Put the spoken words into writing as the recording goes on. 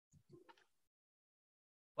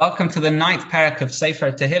Welcome to the ninth Perek of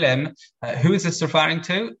Sefer Tehillim. Who is this referring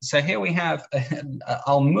to? So here we have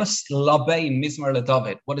Al-Mus Labain Mizmor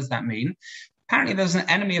LeDavid. What does that mean? Apparently there's an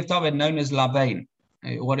enemy of David known as Labain.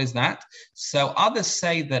 What is that? So others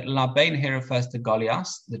say that Labain here refers to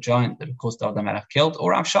Goliath, the giant that of course David HaMelech killed,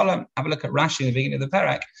 or Avshalom. Have a look at Rashi in the beginning of the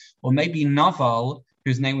Perek, or maybe Naval,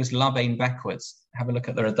 whose name was Labain backwards. Have a look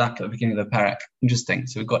at the Radak at the beginning of the Perek. Interesting.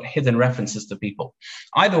 So we've got hidden references to people.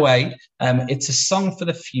 Either way, it's a song for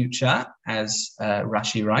the future, as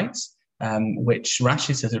Rashi writes, which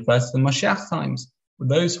Rashi says refers to the Mashiach times.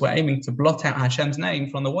 Those who are aiming to blot out Hashem's name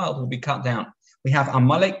from the world will be cut down. We have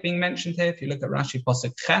Amalek being mentioned here, if you look at Rashi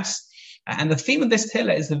Pasuk Ches. And the theme of this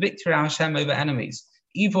Tehillah is the victory of Hashem over enemies.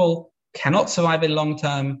 Evil cannot survive in long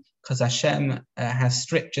term because Hashem has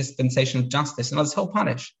strict dispensational justice and others he'll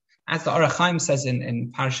punish. As the Orach Chaim says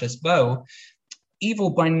in Parashas Bo,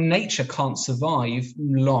 evil by nature can't survive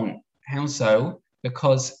long. How so?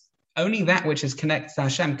 Because only that which is connected to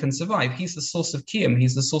Hashem can survive. He's the source of Kiyum.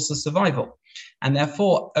 He's the source of survival. And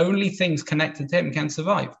therefore, only things connected to him can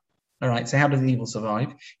survive. All right, so how does evil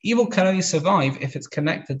survive? Evil can only survive if it's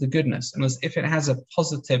connected to goodness, and if it has a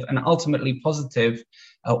positive and ultimately positive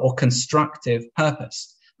or constructive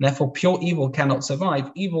purpose. And therefore, pure evil cannot survive.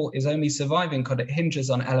 Evil is only surviving because it hinges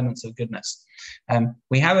on elements of goodness.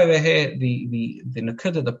 We have over here the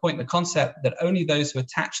Nakuda, the point, the concept that only those who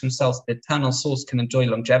attach themselves to the eternal source can enjoy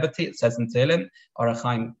longevity. It says in Tehillim, Orach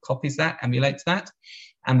Chaim copies that, emulates that.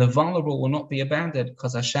 And the vulnerable will not be abandoned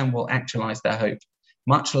because Hashem will actualize their hope.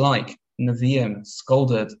 Much like Nevi'im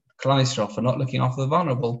scolded Klal Yisrael for not looking after the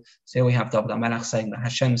vulnerable, so here we have David HaMelech saying that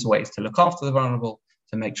Hashem's way is to look after the vulnerable,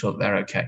 to make sure that they're okay.